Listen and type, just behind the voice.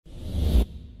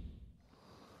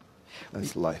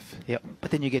That's life. Yep.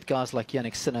 But then you get guys like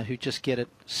Jannik Sinner who just get it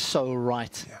so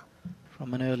right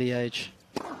from an early age.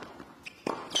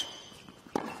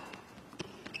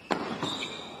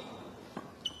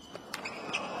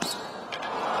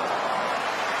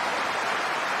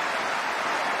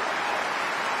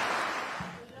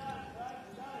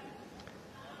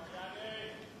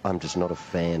 I'm just not a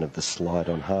fan of the slide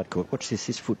on hardcourt. Watch this,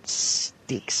 his foot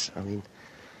sticks. I mean,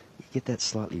 you get that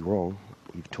slightly wrong,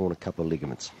 you've torn a couple of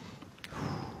ligaments.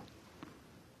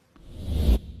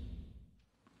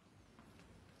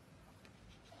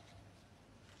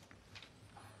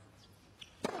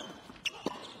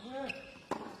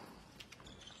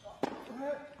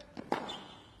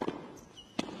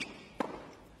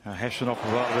 Hasselhoff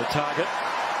provided a target,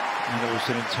 and it was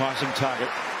an enticing target.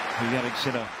 Jannik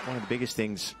Sinner. One of the biggest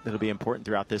things that'll be important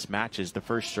throughout this match is the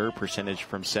first serve percentage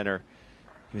from Sinner.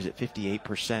 He was at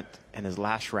 58% in his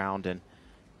last round, and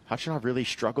Khachanov really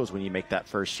struggles when you make that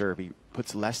first serve. He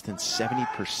puts less than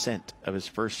 70% of his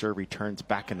first serve returns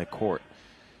back in the court.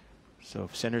 So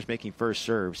if Sinner's making first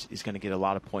serves, he's going to get a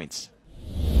lot of points.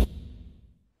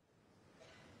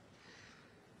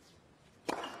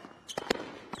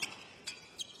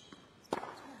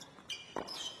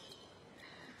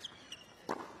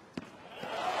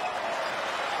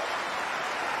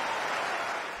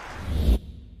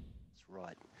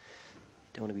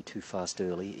 Don't want to be too fast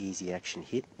early. Easy action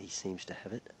hit. He seems to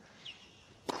have it.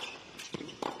 Oh,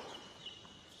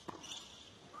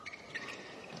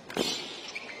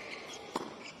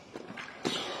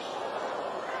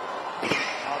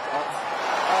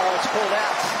 it's called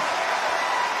out.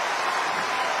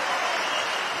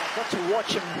 I got to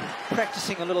watch him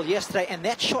practicing a little yesterday, and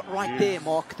that shot right there,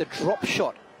 Mark, the drop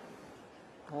shot,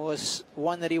 was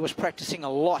one that he was practicing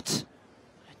a lot.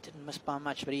 Didn't miss by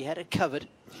much, but he had it covered.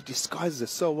 He disguises it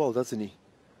so well, doesn't he?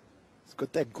 He's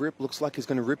got that grip, looks like he's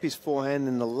going to rip his forehand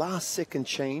in the last second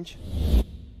change.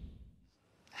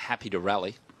 Happy to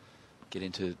rally, get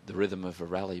into the rhythm of a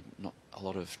rally, not a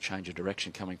lot of change of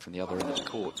direction coming from the other end of the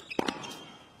court.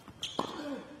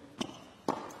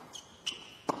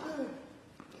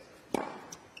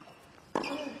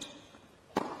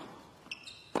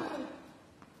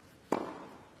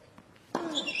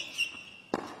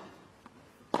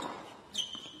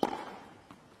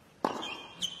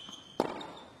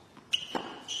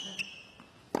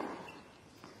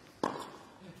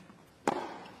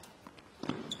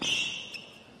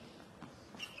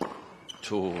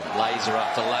 Laser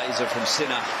after laser from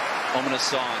Sinner. Ominous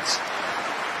signs.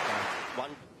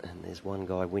 And there's one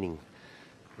guy winning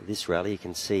this rally. You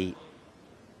can see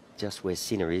just where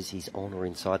Sinner is. He's on or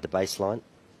inside the baseline.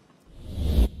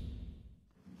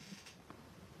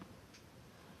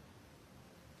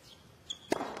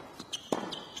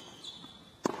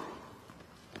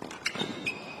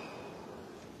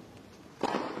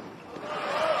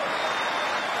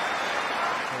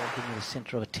 Give me the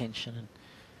centre of attention, and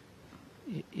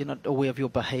you're not aware of your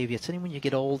behaviour. It's only when you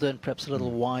get older and perhaps a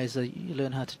little wiser, you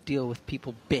learn how to deal with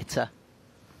people better.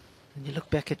 And you look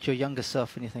back at your younger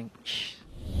self and you think, shh.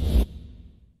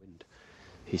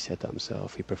 He said that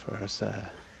himself. He prefers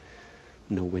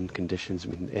no wind conditions. I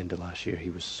mean, the end of last year, he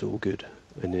was so good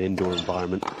in an indoor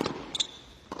environment.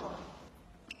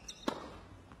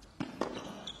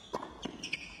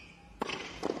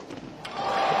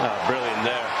 Brilliant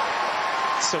there.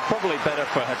 So probably better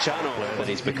for Khachanov than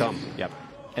he's become. Yep.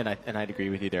 And I'd agree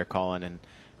with you there, Colin. And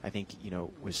I think, you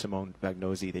know, with Simone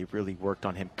Bagnosi, they really worked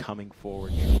on him coming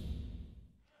forward.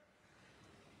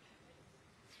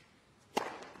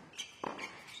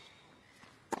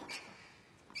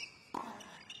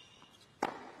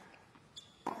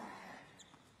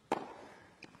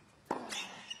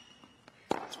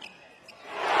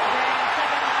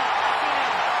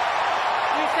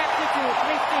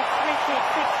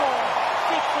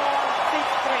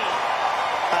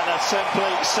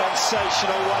 Simply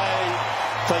sensational way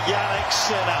for Jannik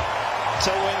Sinner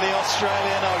to win the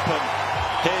Australian Open.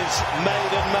 His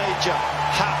maiden major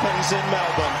happens in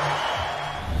Melbourne.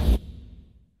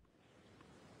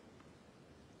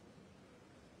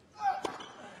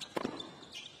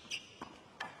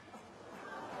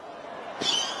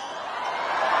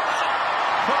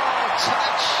 Oh,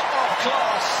 touch of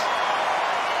class.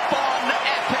 Bon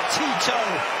appetito.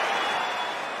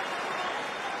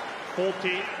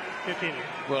 40. 15.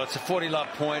 Well, it's a 40-love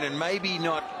point, and maybe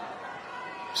not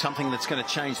something that's going to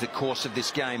change the course of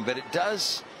this game, but it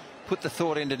does put the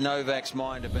thought into Novak's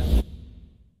mind about...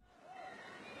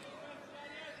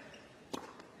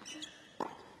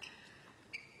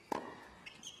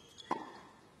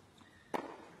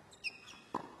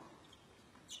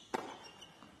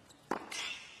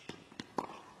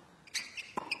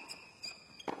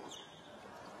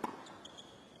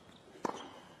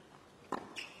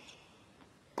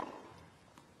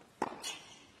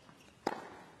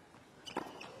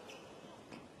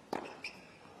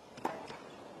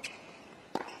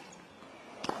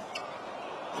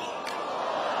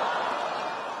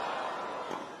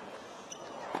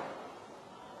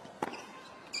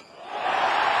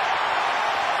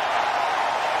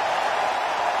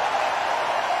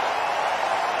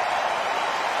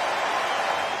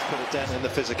 put a dent in the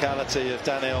physicality of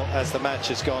Daniel as the match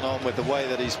has gone on. With the way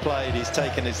that he's played, he's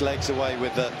taken his legs away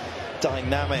with the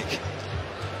dynamic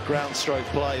ground stroke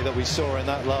play that we saw in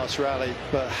that last rally.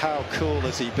 But how cool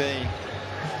has he been?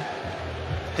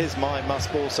 His mind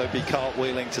must also be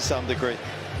cartwheeling to some degree.